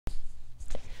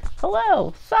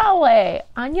Hello, Salve,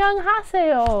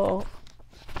 annyeonghaseyo,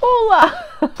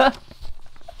 hola.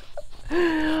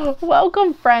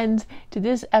 Welcome, friends, to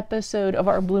this episode of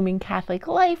Our Blooming Catholic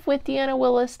Life with Deanna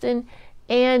Williston.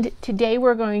 And today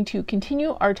we're going to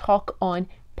continue our talk on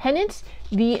penance.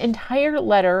 The entire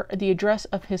letter, the address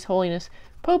of His Holiness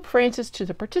Pope Francis to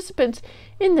the participants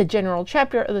in the general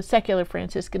chapter of the Secular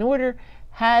Franciscan Order,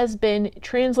 has been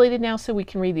translated now so we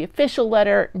can read the official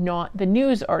letter, not the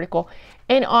news article.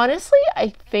 And honestly, I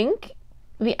think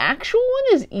the actual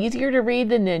one is easier to read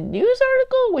than the news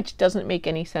article, which doesn't make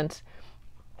any sense.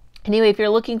 Anyway, if you're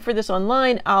looking for this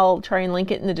online, I'll try and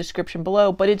link it in the description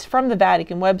below, but it's from the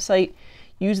Vatican website.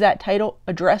 Use that title,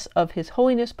 Address of His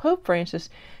Holiness Pope Francis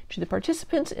to the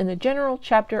participants in the general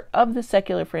chapter of the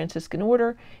Secular Franciscan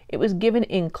Order. It was given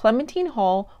in Clementine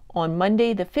Hall on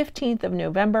Monday, the 15th of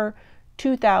November,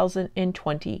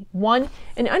 2021.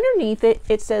 And underneath it,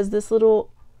 it says this little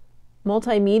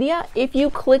multimedia. If you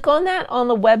click on that on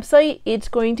the website, it's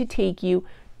going to take you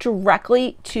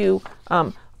directly to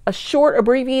a short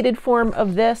abbreviated form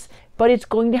of this, but it's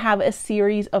going to have a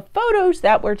series of photos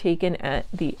that were taken at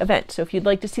the event. So if you'd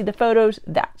like to see the photos,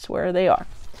 that's where they are.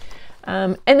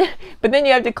 But then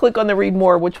you have to click on the read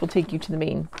more, which will take you to the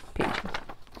main page.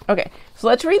 Okay, so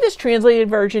let's read this translated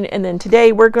version, and then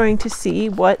today we're going to see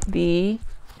what the,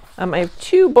 I have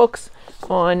two books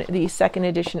on the second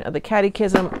edition of the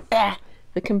Catechism,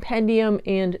 the Compendium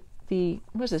and the,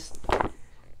 what is this,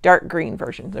 dark green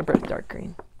version. They're both dark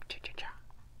green.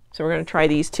 So we're going to try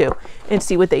these two and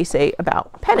see what they say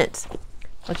about penance.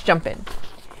 Let's jump in.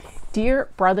 Dear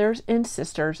brothers and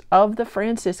sisters of the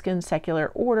Franciscan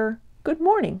Secular Order, good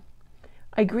morning.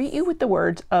 I greet you with the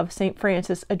words of St.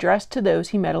 Francis addressed to those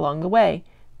he met along the way.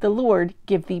 The Lord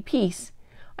give thee peace.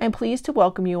 I am pleased to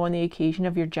welcome you on the occasion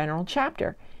of your general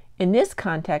chapter. In this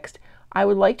context, I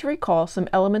would like to recall some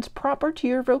elements proper to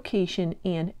your vocation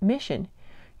and mission.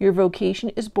 Your vocation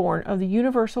is born of the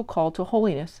universal call to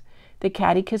holiness. The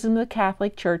Catechism of the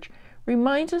Catholic Church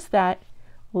reminds us that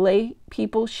lay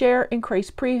people share in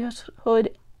Christ's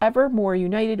priesthood, ever more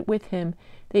united with him.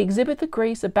 They exhibit the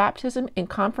grace of baptism and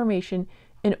confirmation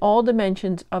in all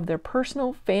dimensions of their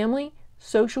personal, family,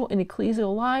 social, and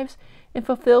ecclesial lives, and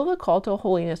fulfill the call to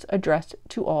holiness addressed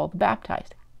to all the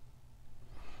baptized.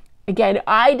 Again,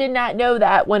 I did not know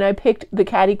that when I picked the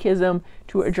Catechism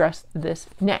to address this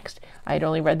next. I had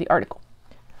only read the article.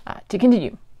 To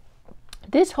continue.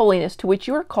 This holiness to which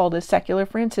you are called as secular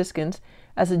Franciscans,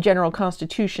 as the general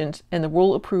constitutions and the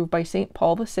rule approved by St.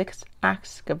 Paul VI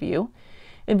ask of you,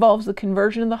 involves the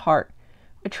conversion of the heart,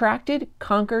 attracted,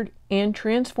 conquered, and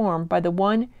transformed by the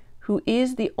one who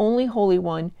is the only Holy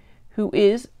One, who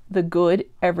is the good,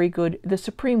 every good, the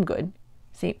supreme good.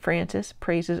 St. Francis,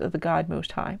 praises of the God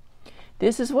Most High.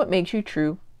 This is what makes you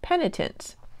true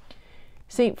penitents.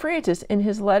 St. Francis, in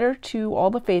his letter to all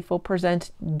the faithful,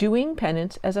 presents doing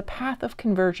penance as a path of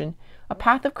conversion, a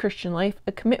path of Christian life,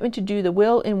 a commitment to do the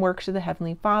will and works of the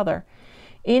Heavenly Father.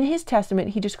 In his testament,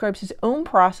 he describes his own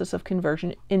process of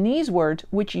conversion in these words,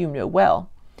 which you know well.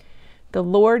 The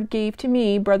Lord gave to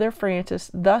me, Brother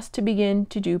Francis, thus to begin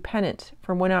to do penance.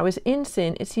 For when I was in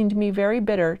sin, it seemed to me very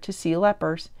bitter to see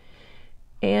lepers.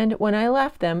 And when I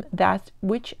left them, that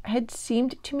which had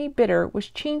seemed to me bitter was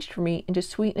changed for me into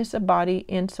sweetness of body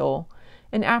and soul.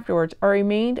 And afterwards I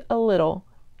remained a little,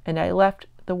 and I left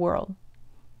the world.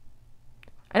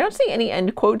 I don't see any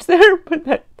end quotes there, but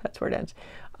that's where it ends.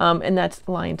 And that's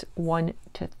lines 1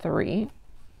 to 3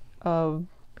 of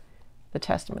the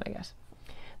Testament, I guess.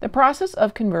 The process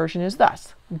of conversion is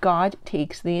thus. God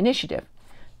takes the initiative.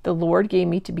 The Lord gave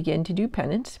me to begin to do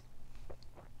penance.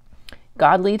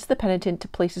 God leads the penitent to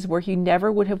places where he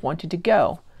never would have wanted to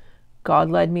go. God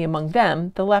led me among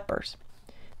them, the lepers.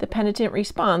 The penitent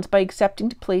responds by accepting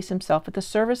to place himself at the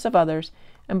service of others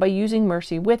and by using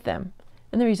mercy with them.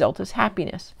 And the result is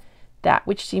happiness. That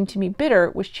which seemed to me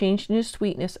bitter was changed into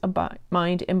sweetness of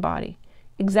mind and body.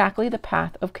 Exactly the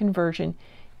path of conversion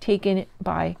taken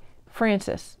by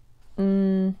Francis.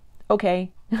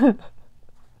 Okay.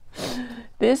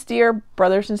 This, dear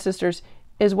brothers and sisters,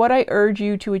 is what I urge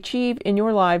you to achieve in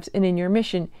your lives and in your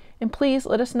mission. And please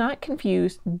let us not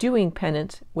confuse doing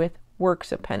penance with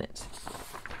works of penance.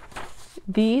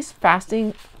 These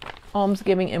fasting,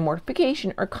 almsgiving, and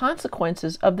mortification are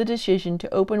consequences of the decision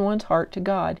to open one's heart to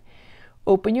God.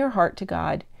 Open your heart to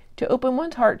God. To open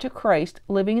one's heart to Christ,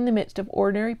 living in the midst of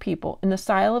ordinary people, in the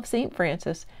style of St.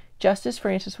 Francis, just as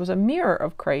Francis was a mirror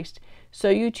of Christ, so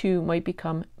you too might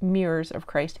become mirrors of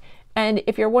Christ. And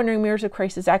if you're wondering, mirrors of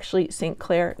Christ is actually St.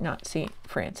 Clare, not St.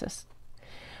 Francis.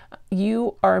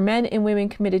 You are men and women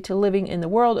committed to living in the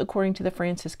world according to the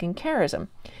Franciscan charism,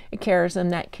 a charism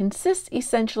that consists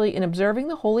essentially in observing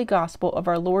the holy gospel of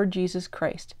our Lord Jesus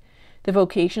Christ. The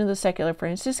vocation of the secular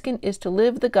Franciscan is to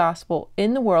live the gospel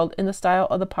in the world in the style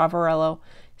of the Poverello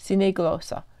sine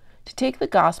glossa, to take the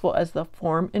gospel as the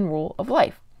form and rule of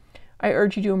life. I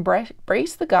urge you to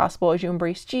embrace the gospel as you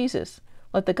embrace Jesus.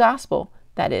 Let the gospel,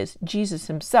 that is, Jesus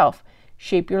himself,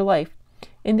 shape your life.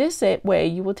 In this way,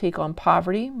 you will take on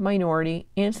poverty, minority,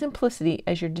 and simplicity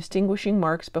as your distinguishing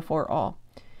marks before all.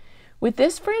 With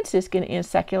this Franciscan and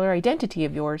secular identity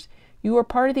of yours, you are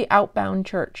part of the outbound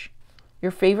church.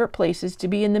 Your favorite place is to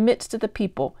be in the midst of the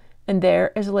people, and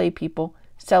there, as lay people,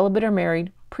 celibate or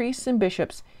married, priests and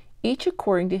bishops, each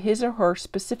according to his or her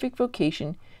specific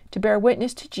vocation, to bear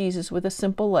witness to Jesus with a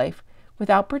simple life,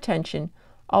 without pretension,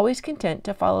 always content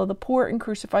to follow the poor and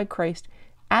crucified Christ,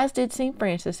 as did St.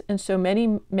 Francis and so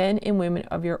many men and women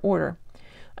of your order.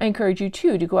 I encourage you,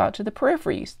 too, to go out to the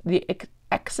peripheries, the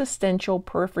existential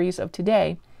peripheries of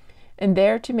today, and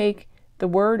there to make the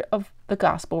word of the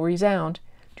gospel resound.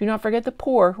 Do not forget the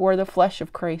poor who are the flesh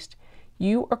of Christ.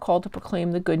 You are called to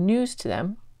proclaim the good news to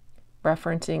them,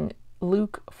 referencing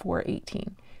Luke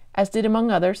 4:18, as did among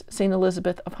others St.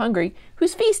 Elizabeth of Hungary,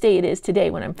 whose feast day it is today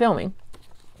when I'm filming,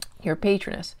 your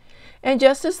patroness. And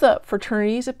just as the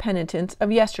fraternities of penitents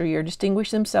of yesteryear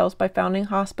distinguished themselves by founding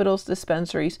hospitals,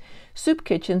 dispensaries, soup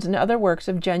kitchens, and other works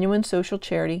of genuine social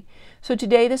charity, so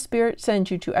today the Spirit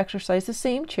sends you to exercise the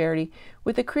same charity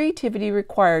with the creativity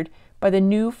required by the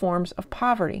new forms of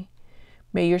poverty.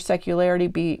 May your secularity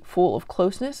be full of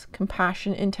closeness,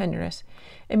 compassion, and tenderness,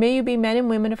 and may you be men and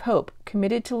women of hope,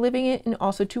 committed to living it and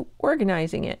also to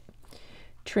organizing it,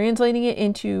 translating it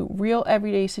into real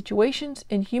everyday situations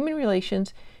in human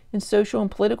relations, in social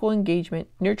and political engagement,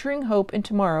 nurturing hope in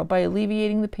tomorrow by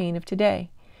alleviating the pain of today.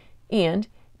 And,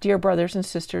 dear brothers and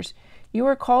sisters, you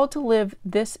are called to live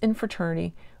this in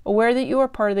fraternity, aware that you are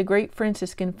part of the great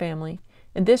Franciscan family.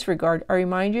 In this regard, I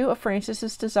remind you of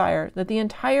Francis's desire that the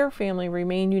entire family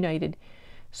remain united,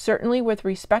 certainly with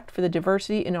respect for the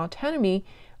diversity and autonomy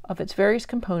of its various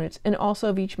components and also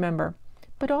of each member,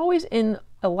 but always in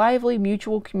a lively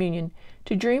mutual communion,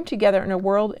 to dream together in a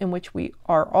world in which we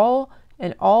are all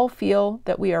and all feel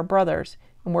that we are brothers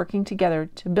and working together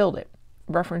to build it,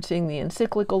 referencing the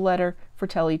encyclical letter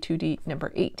Fratelli Tutti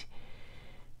number 8.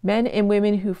 Men and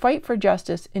women who fight for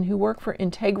justice and who work for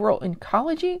integral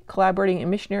ecology, collaborating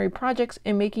in missionary projects,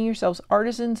 and making yourselves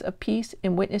artisans of peace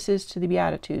and witnesses to the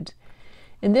Beatitudes.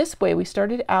 In this way, we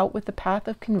started out with the path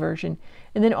of conversion,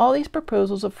 and then all these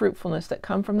proposals of fruitfulness that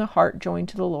come from the heart joined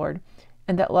to the Lord,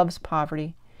 and that loves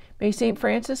poverty. May St.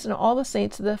 Francis and all the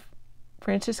saints of the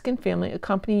Franciscan family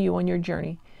accompany you on your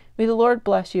journey. May the Lord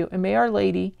bless you, and may Our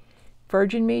Lady,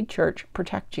 Virgin Maid Church,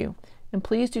 protect you. And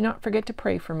please do not forget to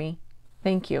pray for me.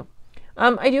 Thank you.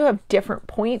 I do have different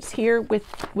points here with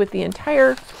the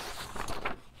entire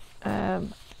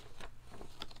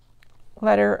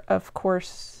letter, of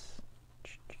course.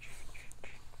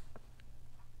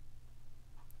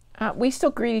 We still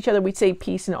greet each other. We say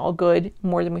peace and all good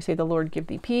more than we say the Lord give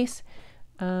thee peace.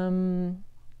 St.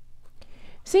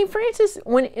 Francis,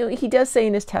 when he does say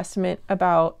in his testament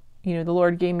about, the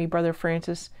Lord gave me Brother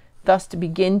Francis thus to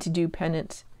begin to do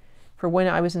penance. For when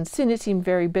I was in sin, it seemed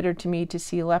very bitter to me to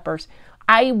see lepers.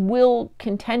 I will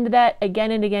contend that again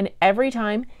and again. Every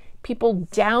time people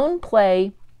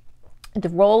downplay the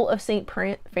role of St.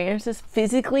 Francis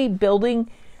physically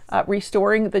building,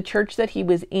 restoring the church that he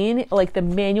was in, like the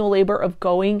manual labor of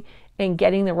going and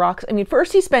getting the rocks. I mean,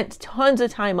 first he spent tons of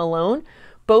time alone.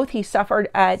 Both he suffered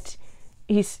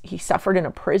he suffered in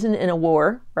a prison in a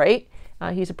war, right?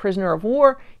 He's a prisoner of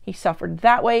war. He suffered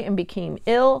that way and became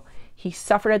ill. He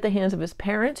suffered at the hands of his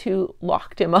parents, who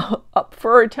locked him up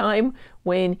for a time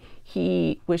when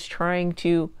he was trying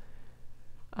to,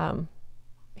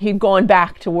 he'd gone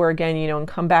back to war again, and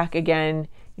come back again.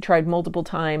 He tried multiple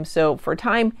times. So for a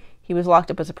time, he was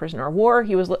locked up as a prisoner of war.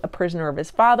 He was a prisoner of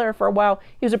his father for a while.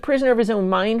 He was a prisoner of his own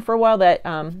mind for a while that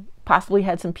possibly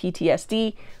had some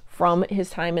PTSD from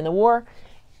his time in the war.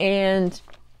 And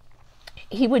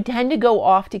he would tend to go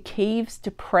off to caves to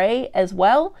pray as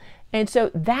well. And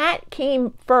so that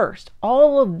came first.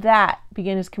 All of that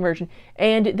began his conversion.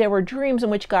 And there were dreams in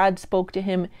which God spoke to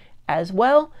him as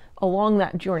well along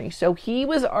that journey. So he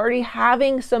was already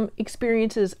having some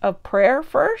experiences of prayer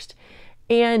first.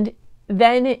 And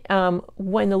then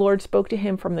when the Lord spoke to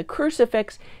him from the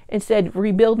crucifix and said,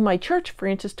 rebuild my church,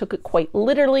 Francis took it quite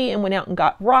literally and went out and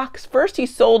got rocks. First, he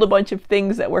sold a bunch of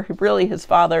things that were really his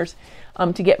father's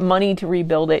to get money to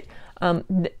rebuild it.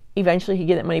 Eventually, he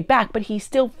get that money back, but he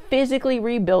still physically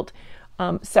rebuilt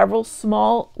several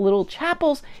small little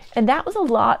chapels, and that was a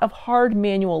lot of hard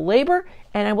manual labor,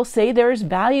 and I will say there is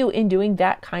value in doing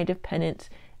that kind of penance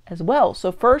as well.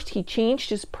 So first, he changed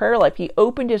his prayer life. He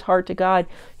opened his heart to God.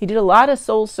 He did a lot of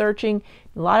soul searching,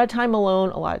 a lot of time alone,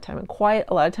 a lot of time in quiet,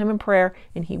 a lot of time in prayer,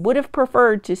 and he would have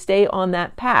preferred to stay on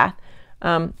that path.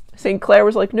 St. Clare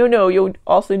was like, no, you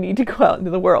also need to go out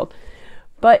into the world.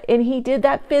 And he did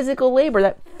that physical labor,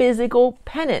 that physical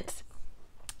penance.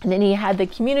 And then he had the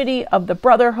community of the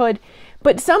brotherhood.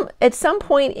 But at some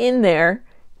point in there,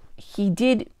 he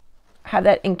did have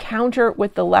that encounter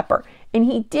with the leper. And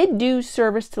he did do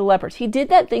service to the lepers. He did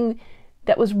that thing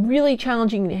that was really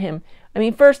challenging to him. I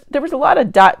mean, first, there was a lot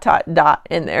of ...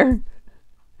 in there,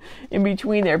 in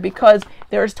between there, because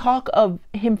there was talk of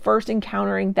him first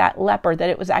encountering that leper, that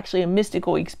it was actually a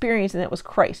mystical experience, and that was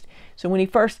Christ. So when he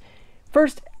first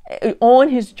on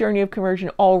his journey of conversion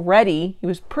already, he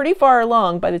was pretty far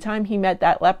along by the time he met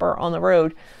that leper on the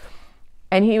road.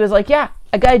 And he was like, yeah,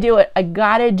 I got to do it. I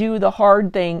got to do the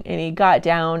hard thing. And he got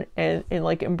down and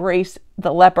like embraced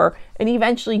the leper. And he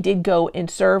eventually did go and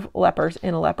serve lepers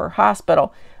in a leper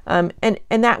hospital. And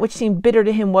that which seemed bitter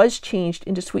to him was changed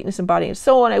into sweetness and body and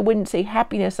soul. And I wouldn't say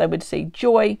happiness, I would say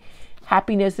joy.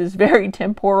 Happiness is very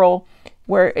temporal,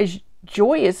 whereas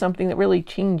joy is something that really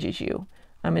changes you.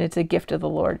 And it's a gift of the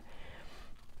Lord.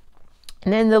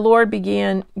 And then the Lord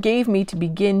gave me to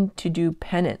begin to do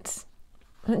penance.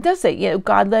 And it does say,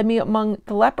 God led me among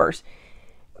the lepers.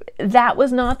 That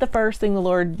was not the first thing the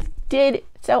Lord did.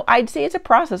 So I'd say it's a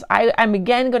process. I'm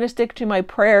again going to stick to my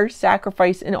prayer,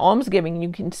 sacrifice, and almsgiving. You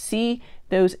can see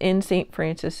those in St.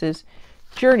 Francis's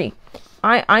journey.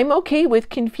 I'm okay with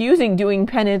confusing doing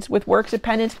penance with works of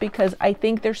penance because I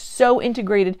think they're so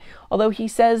integrated. Although he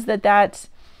says that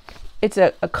it's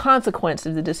a consequence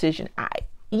of the decision.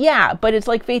 Yeah, but it's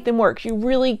like faith and works. You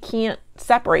really can't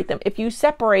separate them. If you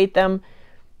separate them,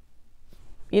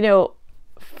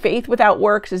 faith without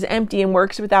works is empty and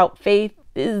works without faith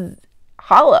is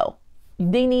hollow.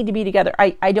 They need to be together.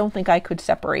 I don't think I could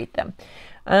separate them.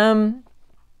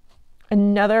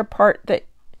 Another part that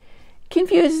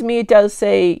confuses me, it does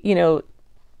say,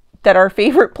 that our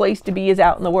favorite place to be is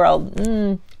out in the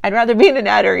world. I'd rather be in an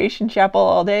adoration chapel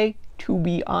all day, to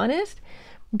be honest.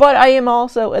 But I am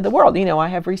also in the world. I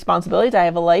have responsibilities. I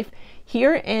have a life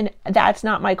here, and that's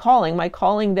not my calling. My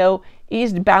calling, though,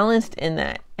 is balanced in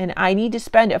that. And I need to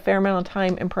spend a fair amount of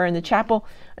time in prayer in the chapel.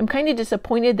 I'm kind of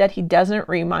disappointed that he doesn't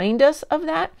remind us of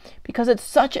that, because it's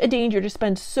such a danger to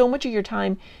spend so much of your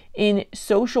time in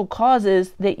social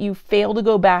causes that you fail to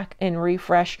go back and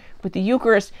refresh with the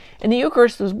Eucharist. And the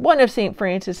Eucharist was one of St.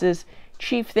 Francis's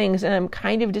chief things, and I'm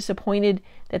kind of disappointed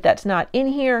that that's not in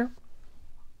here.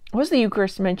 Was the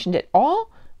Eucharist mentioned at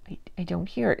all? I don't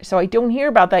hear it. So I don't hear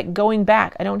about that going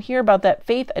back. I don't hear about that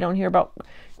faith. I don't hear about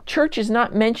church is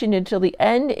not mentioned until the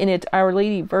end, and it's Our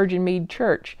Lady Virgin Made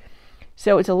Church.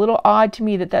 So it's a little odd to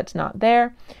me that that's not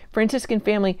there. Franciscan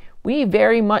family, we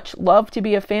very much love to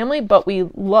be a family, but we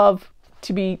love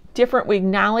to be different. We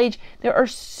acknowledge there are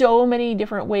so many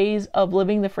different ways of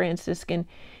living the Franciscan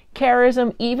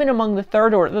charism, even among the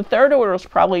Third Order. The Third Order is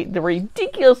probably the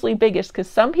ridiculously biggest, because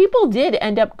some people did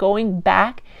end up going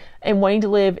back and wanting to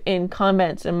live in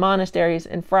convents and monasteries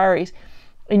and friaries.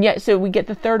 And yet, so we get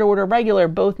the Third Order regular,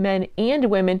 both men and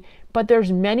women, but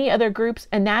there's many other groups,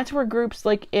 and that's where groups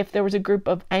like, if there was a group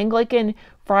of Anglican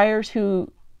friars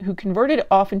who converted,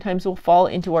 oftentimes will fall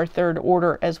into our Third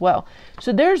Order as well.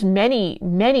 So there's many,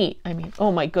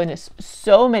 oh my goodness,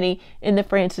 so many in the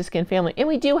Franciscan family. And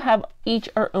we do have each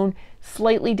our own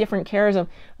slightly different charism.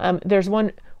 There's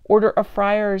one order of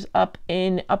friars up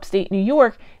in upstate New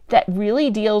York that really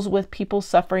deals with people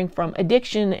suffering from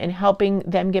addiction and helping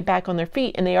them get back on their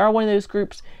feet. And they are one of those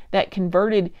groups that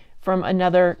converted from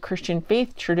another Christian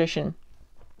faith tradition.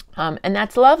 And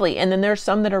that's lovely. And then there's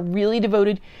some that are really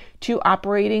devoted to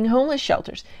operating homeless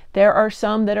shelters. There are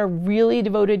some that are really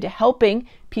devoted to helping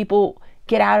people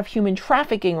get out of human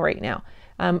trafficking right now.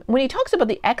 When he talks about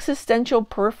the existential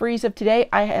peripheries of today,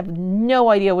 I have no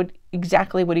idea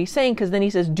exactly what he's saying, because then he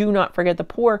says, do not forget the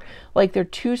poor, like they're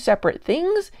two separate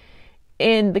things.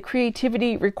 And the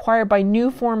creativity required by new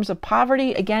forms of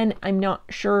poverty, again, I'm not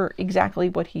sure exactly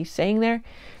what he's saying there,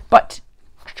 but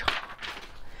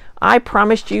I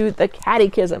promised you the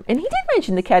Catechism. And he did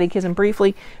mention the Catechism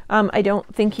briefly. I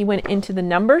don't think he went into the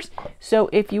numbers. So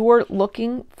if you were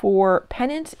looking for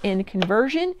penance and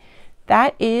conversion,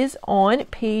 that is on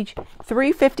page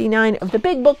 359 of the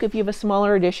big book. If you have a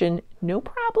smaller edition, no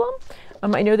problem.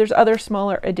 I know there's other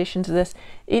smaller editions of this.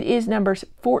 It is numbers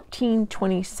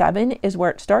 1427 is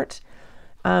where it starts.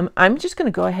 I'm just going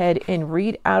to go ahead and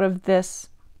read out of this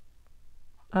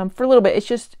for a little bit. It's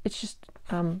just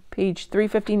page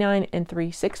 359 and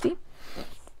 360.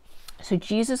 So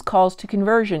Jesus calls to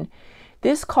conversion.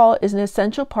 This call is an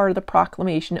essential part of the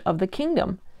proclamation of the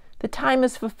kingdom. The time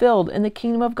is fulfilled and the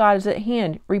kingdom of God is at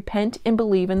hand. Repent and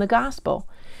believe in the gospel.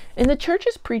 In the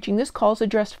church's preaching, this call is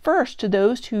addressed first to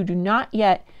those who do not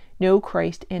yet know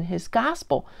Christ and his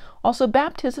gospel. Also,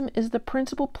 baptism is the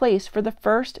principal place for the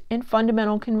first and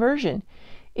fundamental conversion.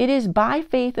 It is by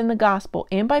faith in the gospel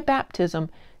and by baptism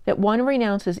that one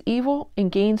renounces evil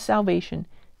and gains salvation.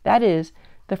 That is,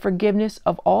 the forgiveness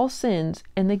of all sins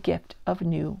and the gift of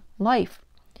new life.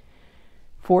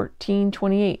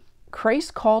 1428.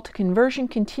 Christ's call to conversion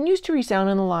continues to resound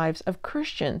in the lives of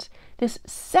Christians. This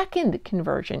second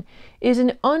conversion is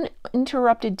an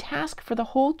uninterrupted task for the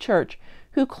whole church,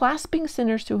 who, clasping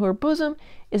sinners to her bosom,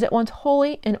 is at once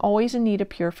holy and always in need of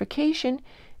purification,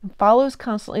 and follows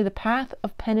constantly the path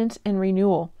of penance and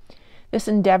renewal. This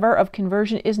endeavor of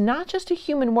conversion is not just a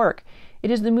human work.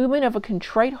 It is the movement of a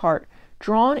contrite heart,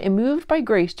 drawn and moved by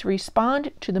grace to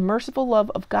respond to the merciful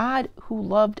love of God who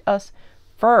loved us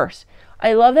first.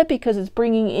 I love that because it's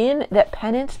bringing in that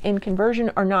penance and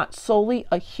conversion are not solely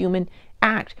a human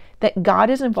act, that God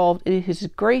is involved. It is His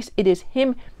grace. It is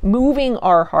Him moving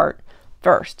our heart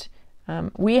first.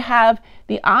 We have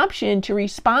the option to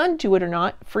respond to it or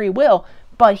not, free will,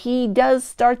 but He does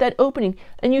start that opening.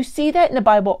 And you see that in the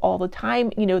Bible all the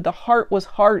time. You know, the heart was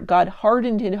hard. God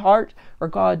hardened His heart, or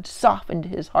God softened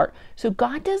His heart. So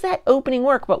God does that opening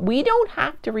work, but we don't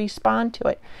have to respond to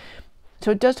it. So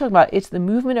it does talk about it's the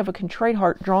movement of a contrite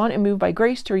heart, drawn and moved by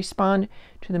grace to respond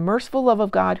to the merciful love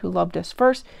of God who loved us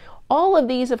first. All of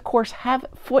these, of course, have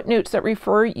footnotes that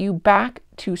refer you back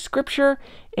to Scripture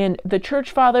and the Church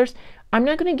Fathers. I'm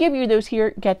not going to give you those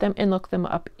here. Get them and look them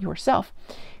up yourself.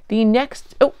 The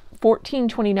next,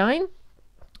 1429,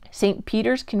 St.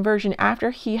 Peter's conversion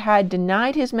after he had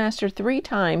denied his master 3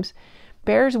 times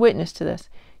bears witness to this.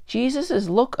 Jesus'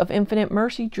 look of infinite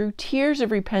mercy drew tears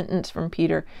of repentance from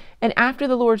Peter, and after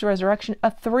the Lord's resurrection,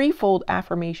 a threefold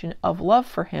affirmation of love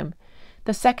for him.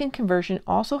 The second conversion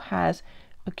also has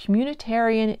a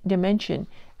communitarian dimension,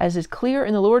 as is clear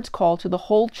in the Lord's call to the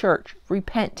whole church,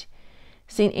 repent.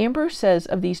 St. Ambrose says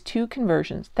of these 2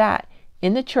 conversions that,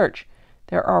 in the church,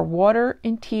 there are water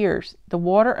and tears, the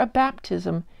water of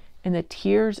baptism and the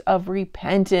tears of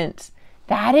repentance.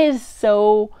 That is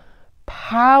so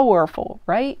powerful,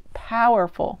 right?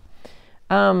 Powerful.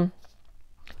 A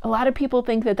lot of people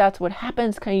think that that's what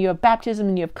happens. Kind of, you have baptism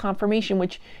and you have confirmation,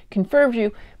 which confirms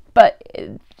you, but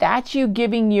that's you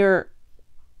giving your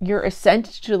assent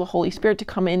to the Holy Spirit to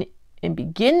come in and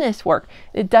begin this work.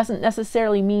 It doesn't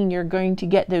necessarily mean you're going to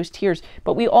get those tears,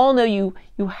 but we all know you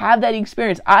have that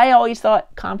experience. I always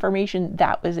thought confirmation,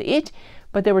 that was it,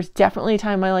 but there was definitely a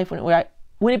time in my life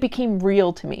when it became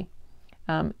real to me.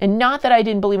 And not that I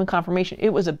didn't believe in confirmation. It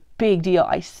was a big deal.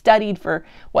 I studied for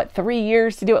 3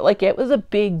 years to do it. Like, it was a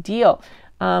big deal.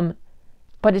 But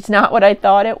it's not what I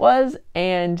thought it was.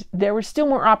 And there was still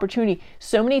more opportunity.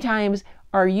 So many times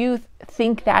our youth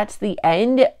think that's the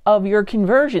end of your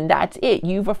conversion. That's it.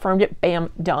 You've affirmed it.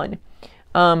 Bam, done.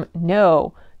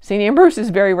 No. St. Ambrose is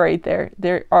very right there.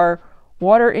 There are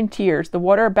water and tears, the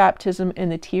water of baptism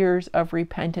and the tears of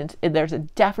repentance. There's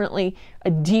definitely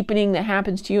a deepening that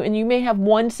happens to you, and you may have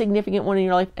one significant one in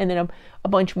your life and then a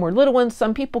bunch more little ones.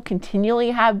 Some people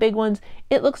continually have big ones.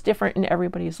 It looks different in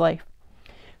everybody's life.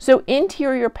 So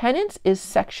interior penance is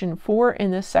section 4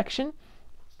 in this section,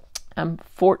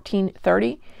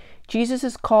 1430.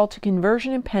 Jesus' call to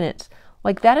conversion and penance,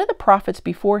 like that of the prophets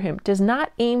before him, does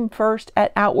not aim first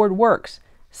at outward works,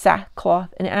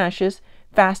 sackcloth and ashes,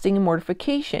 fasting and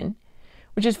mortification,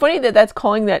 which is funny that that's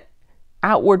calling that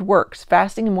outward works,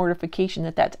 fasting and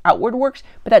mortification, that's outward works,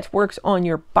 but that's works on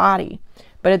your body,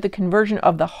 but at the conversion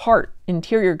of the heart,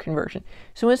 interior conversion.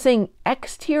 So when it's saying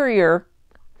exterior,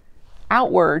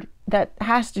 outward, that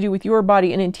has to do with your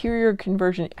body, and interior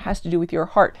conversion has to do with your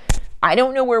heart. I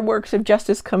don't know where works of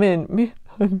justice come in,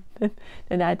 and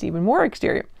that's even more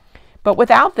exterior. But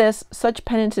without this, such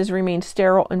penances remain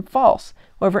sterile and false.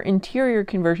 However, interior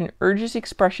conversion urges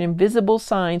expression in visible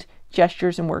signs,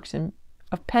 gestures, and works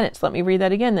of penance. Let me read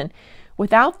that again then.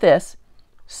 Without this,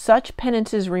 such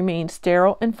penances remain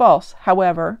sterile and false.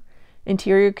 However,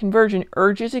 interior conversion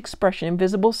urges expression in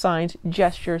visible signs,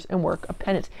 gestures, and work of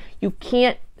penance. You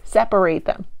can't separate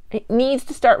them. It needs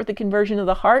to start with the conversion of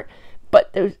the heart,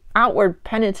 but those outward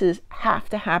penances have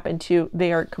to happen too.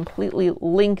 They are completely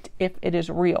linked if it is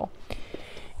real.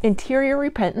 Interior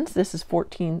repentance, this is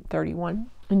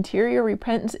 1431. Interior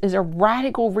repentance is a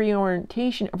radical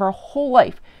reorientation of our whole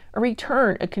life, a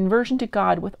return, a conversion to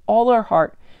God with all our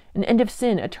heart, an end of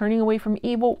sin, a turning away from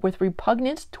evil with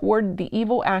repugnance toward the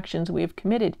evil actions we have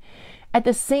committed. At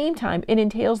the same time, it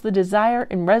entails the desire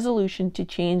and resolution to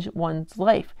change one's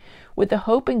life, with the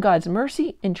hope in God's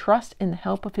mercy and trust in the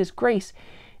help of His grace.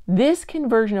 This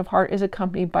conversion of heart is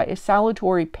accompanied by a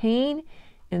salutary pain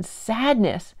and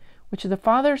sadness, which the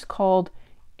Fathers called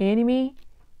animi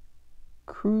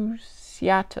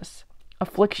cruciatus,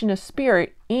 affliction of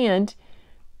spirit, and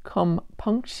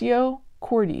compunctio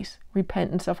cordis,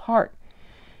 repentance of heart.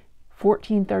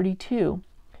 1432.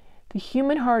 The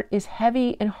human heart is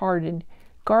heavy and hardened.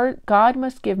 God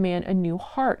must give man a new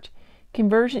heart.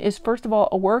 Conversion is first of all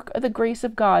a work of the grace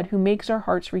of God who makes our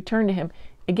hearts return to Him.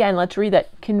 Again, let's read that.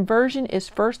 Conversion is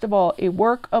first of all a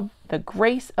work of the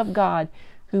grace of God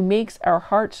who makes our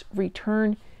hearts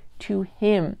return to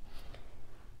Him.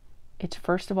 It's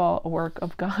first of all a work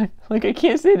of God. Like, I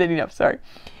can't say that enough, sorry.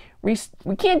 We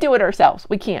can't do it ourselves.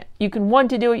 We can't. You can want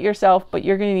to do it yourself, but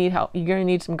you're going to need help. You're going to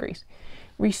need some grace.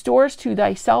 Restore us to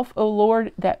thyself, O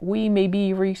Lord, that we may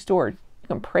be restored. You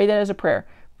can pray that as a prayer.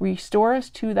 Restore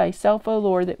us to thyself, O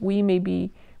Lord, that we may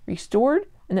be restored.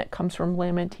 And that comes from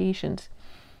Lamentations.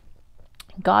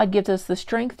 God gives us the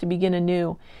strength to begin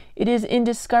anew. It is in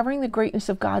discovering the greatness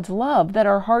of God's love that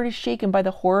our heart is shaken by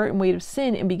the horror and weight of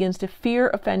sin and begins to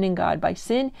fear offending God by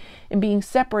sin and being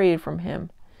separated from Him.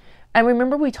 And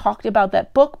remember, we talked about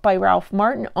that book by Ralph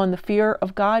Martin on the fear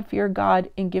of God, fear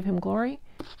God and give Him glory.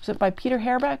 Was it by Peter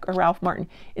Hareback or Ralph Martin?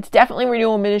 It's definitely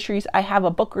Renewal Ministries. I have a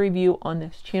book review on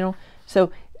this channel.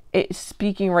 So it's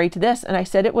speaking right to this. And I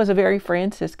said it was a very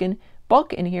Franciscan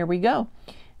book. And here we go.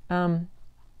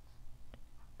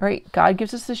 Right, God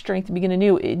gives us the strength to begin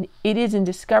anew. It is in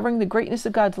discovering the greatness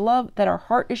of God's love that our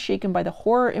heart is shaken by the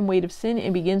horror and weight of sin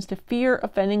and begins to fear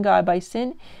offending God by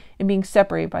sin and being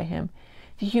separated by Him.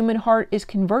 The human heart is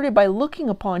converted by looking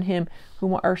upon Him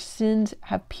whom our sins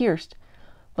have pierced.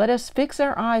 Let us fix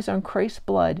our eyes on Christ's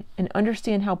blood and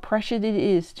understand how precious it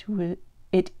is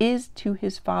to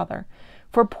His Father.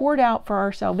 For poured out for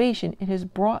our salvation, it has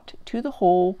brought to the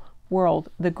whole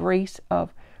world the grace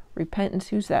of repentance.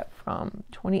 Who's that from?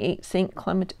 28, St.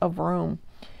 Clement of Rome.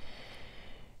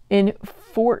 In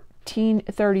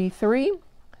 1433,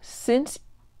 since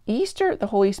Easter, the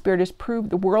Holy Spirit has proved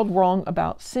the world wrong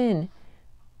about sin,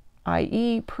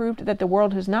 i.e. proved that the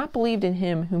world has not believed in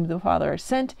Him whom the Father has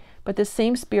sent, but the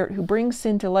same Spirit who brings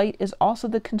sin to light is also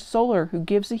the consoler who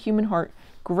gives the human heart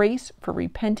grace for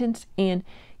repentance and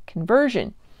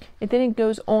conversion. And then it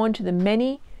goes on to the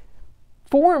many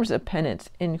forms of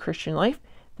penance in Christian life.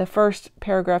 The first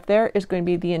paragraph there is going to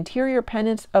be the interior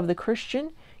penance of the Christian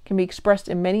can be expressed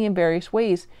in many and various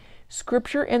ways.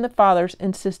 Scripture and the Fathers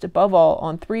insist above all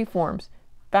on three forms: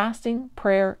 fasting,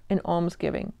 prayer, and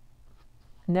almsgiving.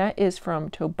 And that is from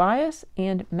Tobias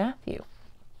and Matthew,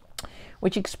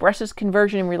 which expresses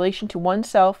conversion in relation to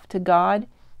oneself, to God,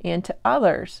 and to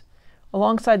others.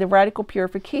 Alongside the radical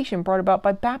purification brought about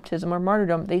by baptism or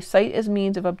martyrdom, they cite as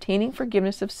means of obtaining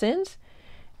forgiveness of sins,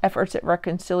 efforts at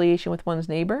reconciliation with one's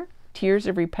neighbor, tears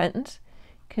of repentance,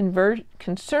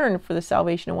 concern for the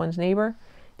salvation of one's neighbor,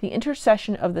 the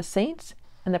intercession of the saints,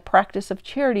 and the practice of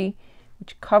charity,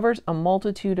 which covers a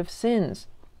multitude of sins.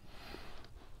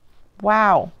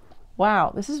 Wow.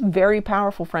 Wow. This is very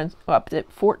powerful, friends. Up to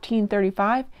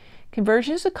 1435.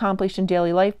 Conversion is accomplished in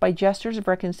daily life by gestures of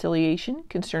reconciliation,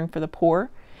 concern for the poor,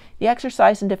 the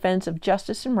exercise and defense of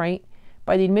justice and right,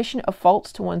 by the admission of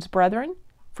faults to one's brethren,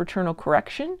 fraternal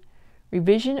correction,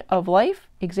 revision of life,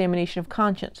 examination of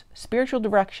conscience, spiritual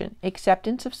direction,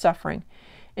 acceptance of suffering,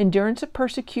 endurance of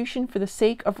persecution for the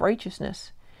sake of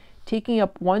righteousness. Taking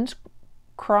up one's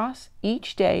cross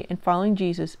each day and following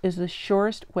Jesus is the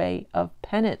surest way of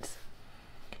penance.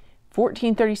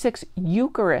 1436,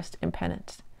 Eucharist and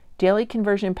penance. Daily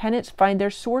conversion and penance find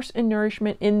their source and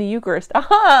nourishment in the Eucharist.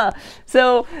 Aha!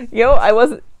 So,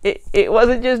 it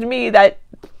wasn't just me that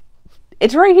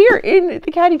it's right here in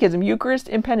the Catechism, Eucharist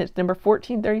and penance, number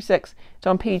 1436. It's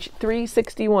on page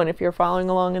 361 if you're following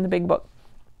along in the big book.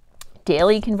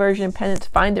 Daily conversion and penance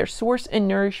find their source and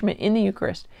nourishment in the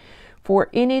Eucharist, for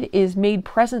in it is made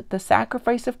present the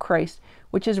sacrifice of Christ,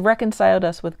 which has reconciled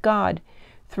us with God.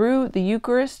 Through the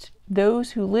Eucharist,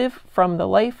 those who live from the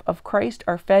life of Christ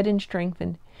are fed and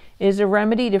strengthened. It is a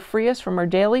remedy to free us from our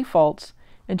daily faults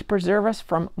and to preserve us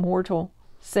from mortal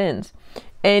sins.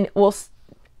 And we'll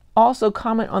also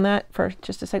comment on that for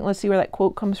just a second. Let's see where that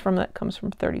quote comes from. That comes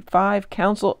from 35,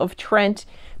 Council of Trent.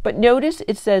 But notice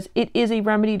it says it is a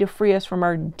remedy to free us from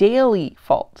our daily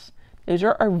faults. Those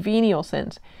are our venial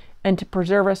sins, and to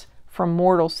preserve us from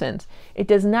mortal sins. It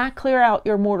does not clear out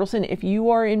your mortal sin. If you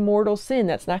are in mortal sin,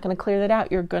 that's not going to clear that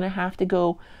out. You're going to have to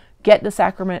go get the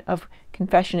sacrament of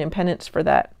confession and penance for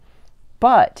that.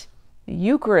 But the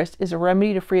Eucharist is a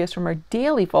remedy to free us from our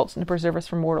daily faults and to preserve us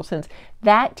from mortal sins.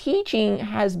 That teaching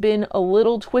has been a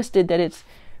little twisted, that it's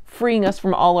freeing us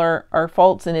from all our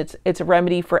faults and it's a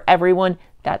remedy for everyone.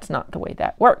 That's not the way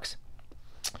that works.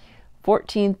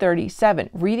 1437,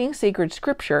 reading sacred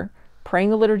scripture, praying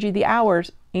the Liturgy of the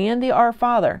Hours, and the Our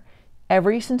Father.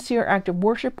 Every sincere act of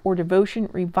worship or devotion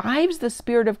revives the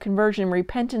spirit of conversion and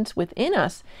repentance within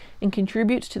us and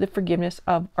contributes to the forgiveness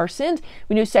of our sins.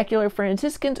 We know secular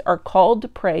Franciscans are called to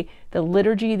pray the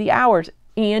Liturgy of the Hours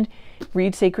and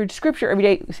read sacred scripture every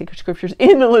day. Sacred scriptures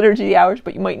in the Liturgy of the Hours,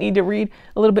 but you might need to read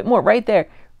a little bit more right there.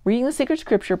 Reading the sacred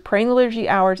scripture, praying the Liturgy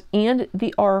Hours, and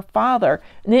the Our Father.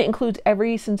 And it includes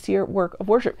every sincere work of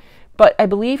worship. But I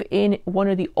believe in one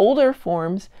of the older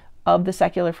forms of the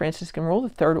Secular Franciscan Rule, the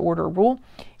Third Order Rule,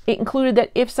 it included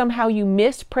that if somehow you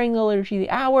missed praying the Liturgy of the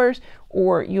Hours,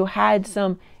 or you had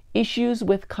some issues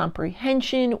with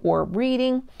comprehension or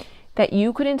reading, that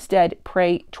you could instead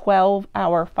pray 12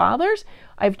 Our Fathers.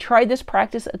 I've tried this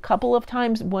practice a couple of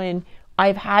times when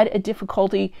I've had a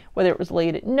difficulty, whether it was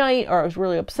late at night or I was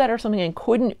really upset or something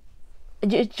and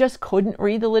just couldn't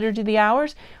read the Liturgy of the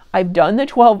Hours. I've done the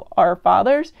 12 Our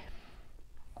Fathers.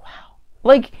 Wow.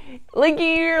 Like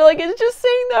you're like, it's just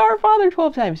saying the Our Father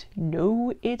 12 times.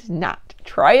 No, it's not.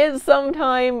 Try it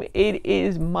sometime. It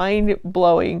is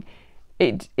mind-blowing.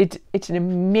 It's an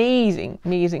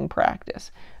amazing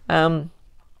practice.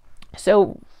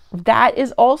 So that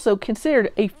is also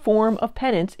considered a form of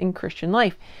penance in Christian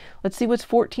life. Let's see what's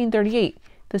 1438.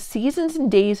 The seasons and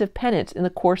days of penance in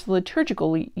the course of the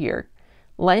liturgical year.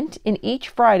 Lent and each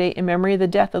Friday in memory of the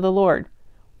death of the Lord.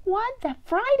 What? The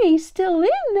Friday's still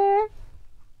in there?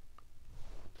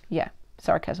 Yeah,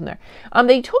 sarcasm there.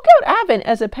 They took out Advent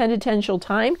as a penitential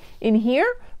time in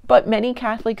here, but many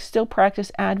Catholics still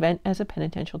practice Advent as a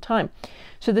penitential time.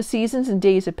 So the seasons and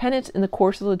days of penance in the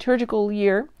course of the liturgical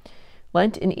year,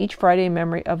 Lent and each Friday in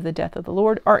memory of the death of the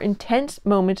Lord, are intense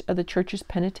moments of the Church's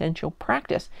penitential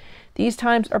practice. These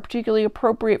times are particularly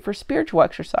appropriate for spiritual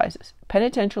exercises,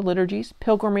 penitential liturgies,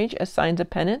 pilgrimage as signs of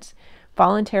penance,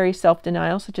 voluntary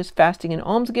self-denial such as fasting and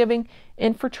almsgiving,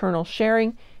 and fraternal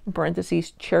sharing, in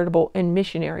parentheses, charitable and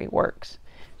missionary works.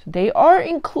 So they are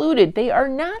included. They are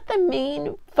not the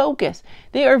main focus.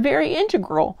 They are very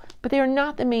integral, but they are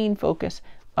not the main focus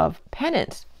of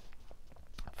penance.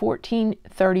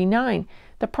 1439.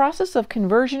 The process of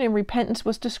conversion and repentance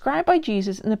was described by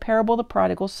Jesus in the parable of the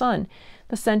prodigal son,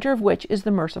 the center of which is the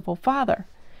merciful Father.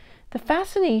 The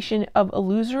fascination of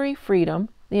illusory freedom,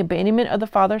 the abandonment of the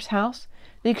Father's house,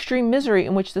 the extreme misery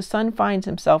in which the son finds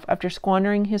himself after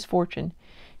squandering his fortune,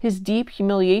 his deep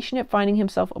humiliation at finding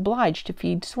himself obliged to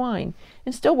feed swine,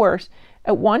 and still worse,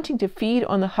 at wanting to feed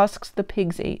on the husks the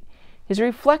pigs ate, his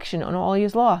reflection on all he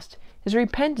has lost, his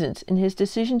repentance and his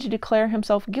decision to declare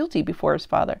himself guilty before his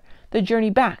Father, the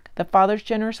journey back, the Father's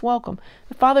generous welcome,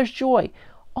 the Father's joy.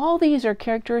 All these are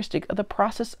characteristic of the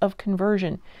process of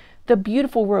conversion. The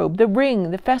beautiful robe, the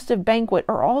ring, the festive banquet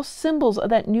are all symbols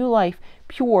of that new life,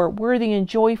 pure, worthy, and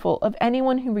joyful, of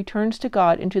anyone who returns to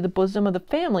God into the bosom of the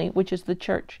family, which is the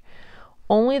Church.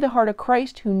 Only the heart of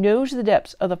Christ, who knows the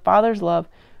depths of the Father's love,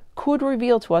 could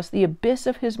reveal to us the abyss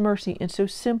of his mercy in so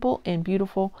simple and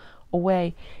beautiful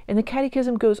away. And the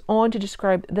Catechism goes on to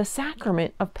describe the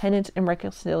sacrament of penance and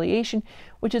reconciliation,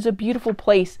 which is a beautiful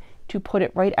place to put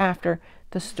it right after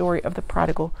the story of the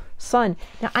prodigal son.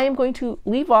 Now, I am going to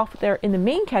leave off there in the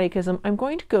main Catechism. I'm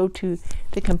going to go to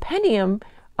the Compendium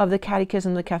of the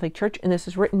Catechism of the Catholic Church, and this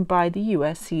is written by the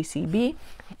USCCB.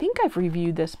 I think I've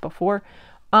reviewed this before.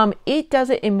 It does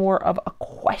it in more of a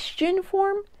question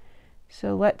form.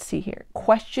 So let's see here.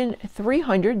 Question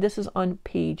 300. This is on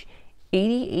page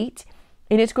 88,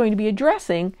 and it's going to be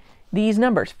addressing these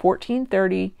numbers,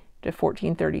 1430 to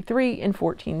 1433 and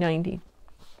 1490.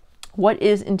 What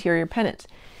is interior penance?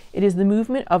 It is the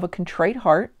movement of a contrite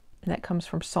heart, and that comes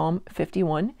from Psalm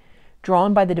 51,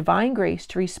 drawn by the divine grace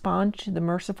to respond to the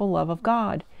merciful love of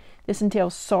God. This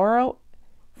entails sorrow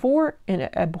for and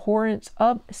abhorrence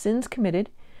of sins committed,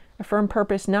 a firm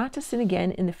purpose not to sin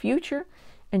again in the future,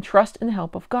 and trust in the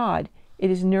help of God. It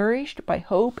is nourished by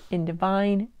hope in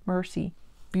divine mercy.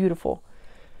 Beautiful.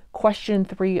 Question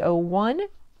 301.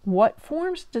 What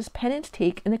forms does penance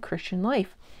take in the Christian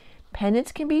life?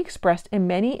 Penance can be expressed in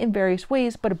many and various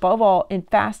ways, but above all in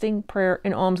fasting, prayer,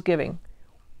 and almsgiving.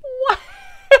 What?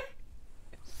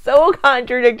 So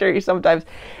contradictory sometimes.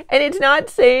 And it's not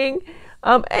saying,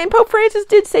 and Pope Francis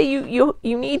did say you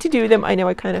need to do them. I know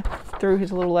I kind of threw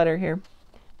his little letter here.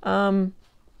 Let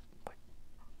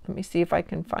me see if I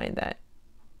can find that.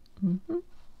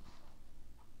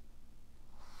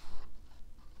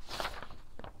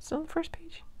 It's on the first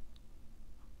page.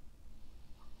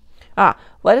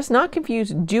 Let us not confuse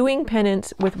doing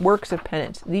penance with works of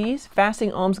penance. These,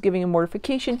 fasting, almsgiving, and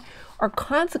mortification, are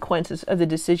consequences of the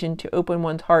decision to open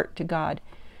one's heart to God.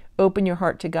 Open your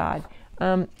heart to God.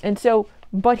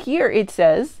 But here it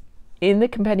says, in the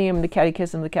Compendium of the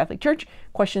Catechism of the Catholic Church,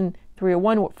 question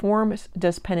 301, what forms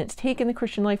does penance take in the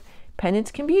Christian life?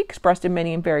 Penance can be expressed in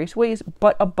many and various ways,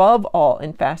 but above all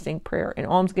in fasting, prayer, and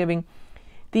almsgiving.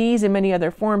 These and many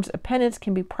other forms of penance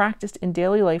can be practiced in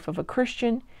daily life of a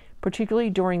Christian, particularly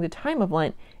during the time of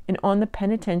Lent and on the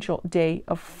penitential day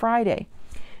of Friday.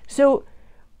 So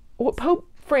what Pope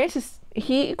Francis,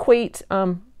 he equates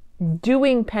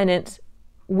doing penance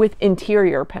with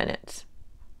interior penance.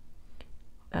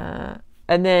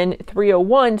 And then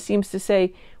 301 seems to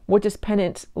say, what does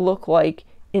penance look like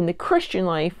in the Christian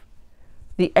life?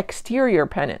 The exterior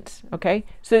penance, okay?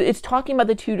 So it's talking about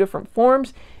the two different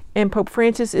forms, and Pope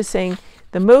Francis is saying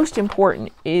the most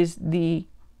important is the...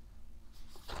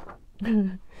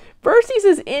 First he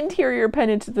says interior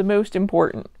penance is the most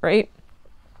important, right?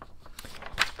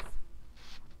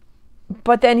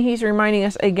 But then he's reminding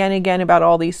us again and again about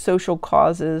all these social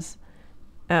causes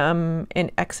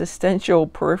and existential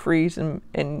peripheries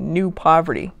and new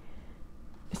poverty.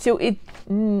 So it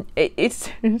seems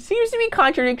to be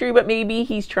contradictory, but maybe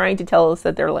he's trying to tell us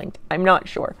that they're linked. I'm not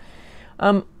sure.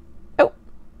 Oh,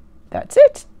 that's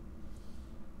it.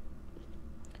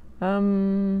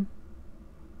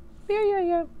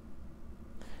 Yeah.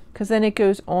 Because then it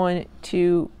goes on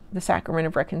to the sacrament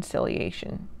of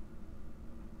reconciliation.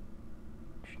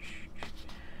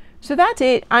 So that's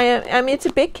it. I mean, it's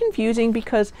a bit confusing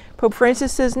because Pope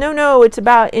Francis says, no, it's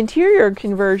about interior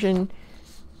conversion,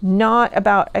 not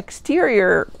about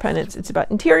exterior penance. It's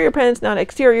about interior penance, not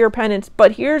exterior penance.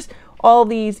 But here's all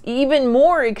these even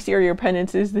more exterior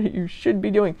penances that you should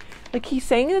be doing. Like he's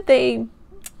saying that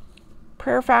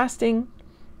prayer, fasting,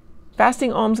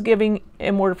 almsgiving,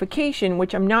 and mortification,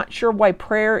 which I'm not sure why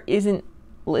prayer isn't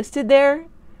listed there.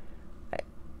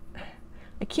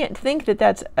 I can't think that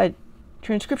that's a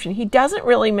transcription. He doesn't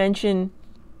really mentions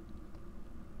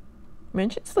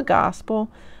the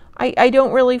gospel. I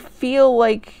don't really feel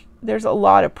like there's a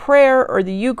lot of prayer or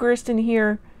the Eucharist in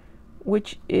here,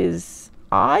 which is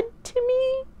odd to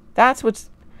me. I suppose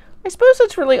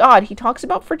that's really odd. He talks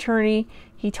about fraternity.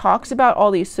 He talks about all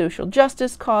these social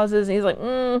justice causes. And he's like,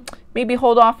 maybe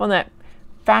hold off on that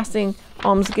fasting,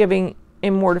 almsgiving,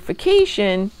 and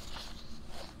mortification.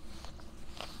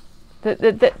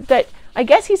 That I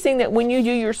guess he's saying that when you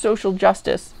do your social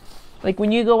justice, like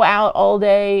when you go out all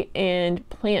day and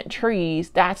plant trees,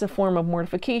 that's a form of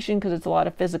mortification because it's a lot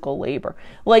of physical labor.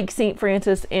 Like St.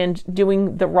 Francis and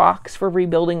doing the rocks for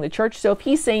rebuilding the church. So if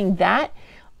he's saying that,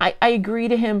 I agree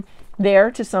to him there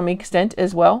to some extent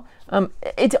as well.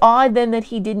 It's odd then that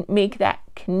he didn't make that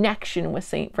connection with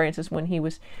St. Francis when he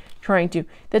was trying to.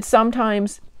 That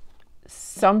sometimes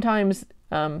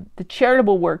the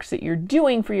charitable works that you're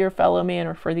doing for your fellow man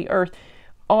or for the earth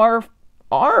are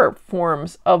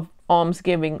forms of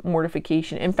almsgiving,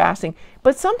 mortification, and fasting.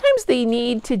 But sometimes they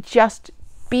need to just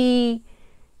be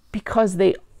because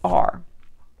they are.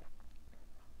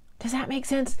 Does that make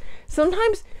sense?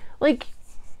 Sometimes, like,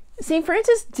 St.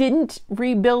 Francis didn't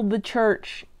rebuild the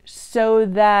church so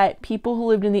that people who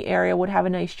lived in the area would have a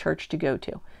nice church to go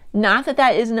to. Not that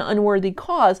that is an unworthy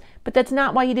cause, but that's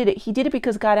not why he did it. He did it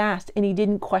because God asked, and he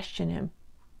didn't question him.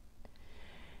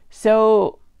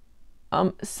 So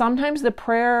sometimes the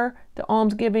prayer, the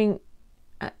almsgiving,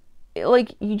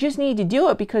 like you just need to do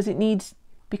it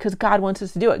because God wants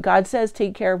us to do it. God says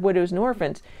take care of widows and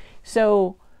orphans.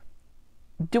 So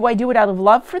do I do it out of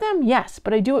love for them? Yes,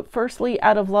 but I do it firstly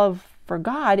out of love for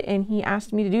God, and he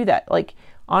asked me to do that. Like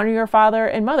honor your father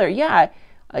and mother. Yeah,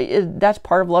 that's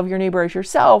part of love your neighbor as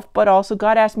yourself, but also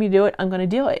God asked me to do it. I'm going to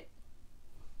do it,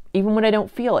 even when I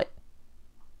don't feel it.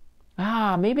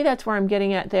 Maybe that's where I'm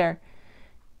getting at there.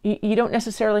 You don't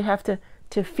necessarily have to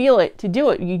feel it to do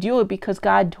it. You do it because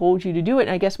God told you to do it.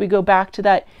 And I guess we go back to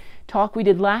that talk we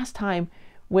did last time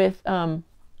with the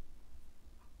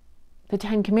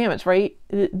 10 Commandments, right?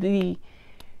 The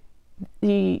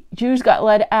Jews got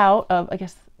led out of, I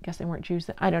guess they weren't Jews,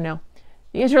 I don't know.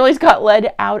 The Israelites got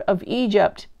led out of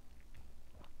Egypt.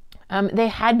 They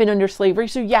had been under slavery,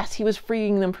 so yes, he was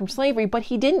freeing them from slavery, but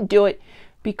he didn't do it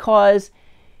because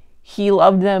he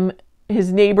loved them,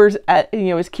 his neighbors,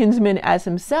 his kinsmen as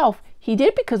himself. He did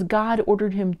it because God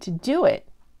ordered him to do it.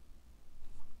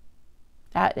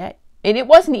 And it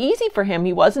wasn't easy for him.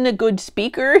 He wasn't a good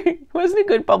speaker. He wasn't a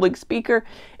good public speaker.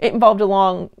 It involved a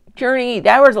long journey.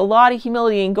 There was a lot of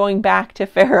humility in going back to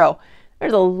Pharaoh.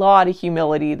 There's a lot of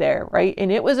humility there, right?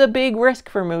 And it was a big risk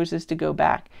for Moses to go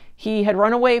back. He had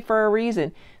run away for a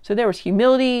reason. So there was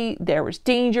humility, there was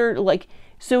danger,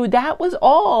 so that was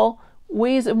all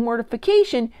ways of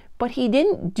mortification, but he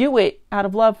didn't do it out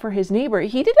of love for his neighbor.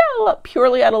 He did it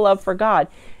purely out of love for God.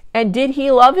 And did he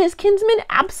love his kinsmen?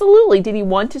 Absolutely. Did he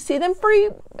want to see them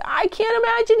free? I can't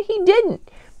imagine he didn't.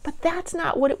 But that's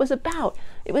not what it was about.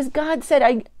 It was God said,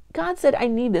 I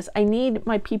need this. I need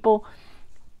my people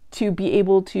to be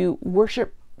able to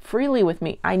worship freely with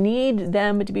me. I need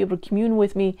them to be able to commune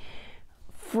with me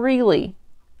freely.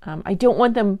 I don't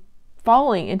want them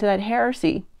falling into that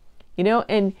heresy,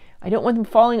 and I don't want them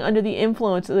falling under the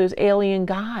influence of those alien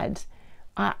gods.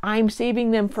 I'm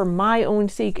saving them for my own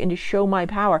sake and to show my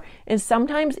power. And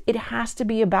sometimes it has to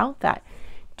be about that.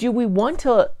 Do we want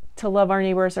to love our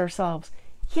neighbors ourselves?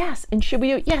 Yes. And should we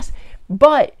do it? Yes.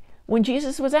 But when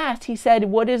Jesus was asked, he said,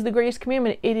 what is the greatest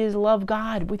commandment? It is love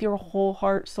God with your whole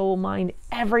heart, soul, mind,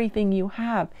 everything you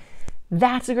have.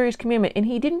 That's the greatest commandment. And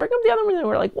he didn't bring up the other one. And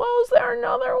we're like, well, is there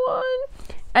another one?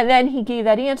 And then he gave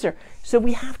that answer. So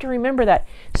we have to remember that.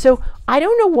 So I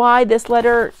don't know why this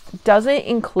letter doesn't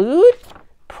include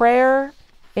prayer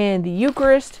and the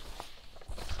Eucharist.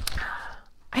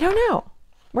 I don't know.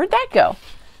 Where'd that go?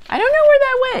 I don't know where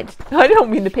that went. I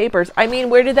don't mean the papers. I mean,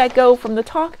 where did that go from the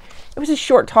talk? It was a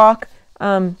short talk.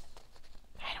 I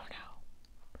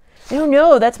don't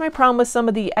know. That's my problem with some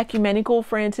of the ecumenical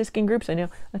Franciscan groups. I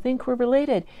think we're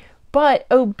related. But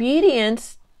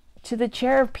obedience to the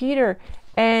chair of Peter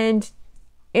and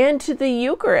to the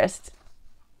Eucharist,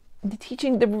 the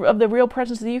teaching of the real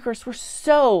presence of the Eucharist were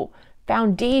so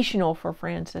foundational for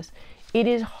Francis. It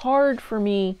is hard for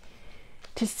me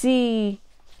to see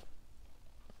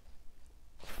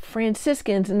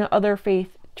Franciscans and other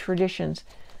faith traditions.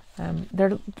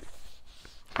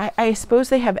 I suppose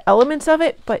they have elements of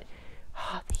it, but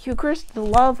the Eucharist, the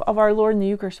love of our Lord in the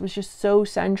Eucharist was just so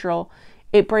central.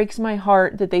 It breaks my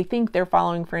heart that they think they're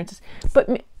following Francis. But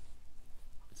it's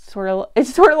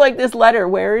sort of like this letter.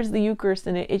 Where is the Eucharist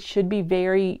in it? It should be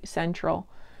very central.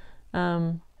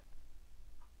 And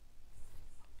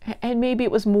maybe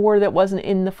it was more that wasn't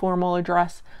in the formal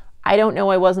address. I don't know.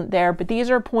 I wasn't there. But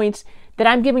these are points that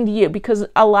I'm giving to you because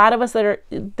a lot of us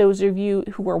those of you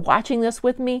who are watching this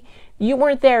with me, you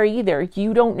weren't there either.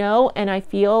 You don't know. And I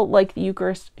feel like the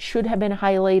Eucharist should have been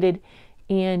highlighted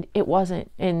and it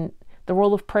wasn't. And the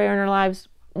role of prayer in our lives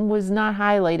was not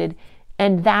highlighted.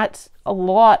 And that's a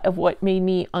lot of what made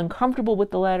me uncomfortable with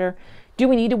the letter. Do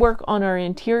we need to work on our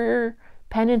interior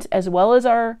penance as well as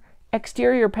our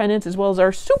exterior penance as well as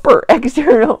our super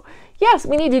exterior? Yes,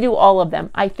 we need to do all of them.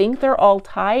 I think they're all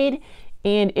tied.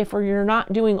 And if you're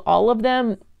not doing all of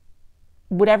them,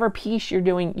 whatever piece you're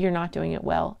doing, you're not doing it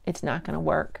well. It's not going to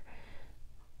work.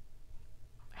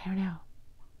 I don't know.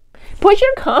 Put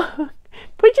your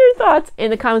thoughts in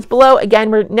the comments below.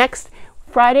 Again, next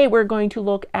Friday, we're going to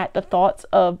look at the thoughts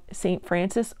of St.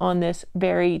 Francis on this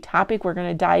very topic. We're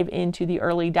going to dive into the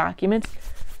early documents.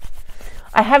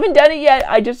 I haven't done it yet.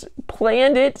 I just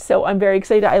planned it, so I'm very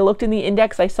excited. I looked in the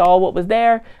index. I saw what was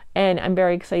there, and I'm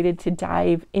very excited to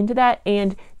dive into that.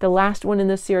 And the last one in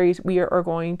this series, we are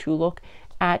going to look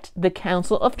at the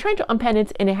Council of Trent on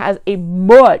Penance, and it has a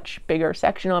much bigger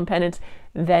section on penance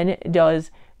than does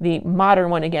the modern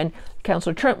one. Again,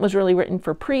 Council of Trent was really written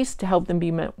for priests to help them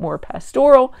be more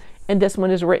pastoral, and this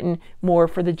one is written more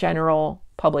for the general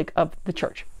public of the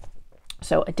church.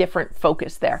 So a different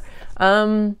focus there.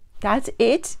 That's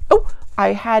it. Oh,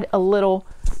 I had a little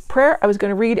prayer I was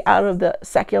going to read out of the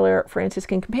Secular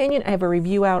Franciscan Companion. I have a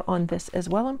review out on this as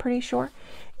well, I'm pretty sure.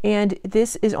 And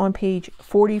this is on page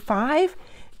 45,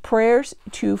 Prayers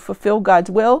to Fulfill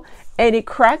God's Will. And it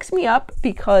cracks me up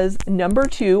because number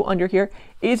 2 under here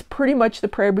is pretty much the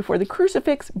prayer before the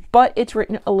crucifix, but it's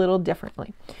written a little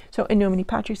differently. So, in nomine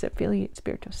Patris et Filii et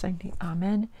Spiritus Sancti.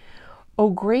 Amen.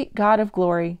 O great God of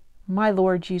glory, my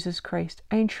Lord Jesus Christ,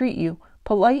 I entreat you,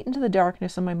 put light into the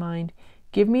darkness of my mind.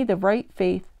 Give me the right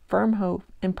faith, firm hope,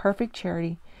 and perfect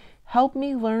charity. Help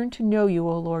me learn to know you,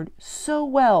 O Lord, so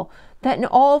well that in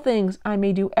all things I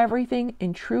may do everything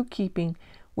in true keeping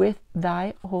with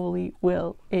thy holy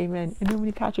will. Amen. In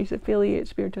nomine Patris et Filii et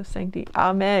Spiritus Sancti.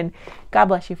 Amen. God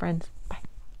bless you, friends.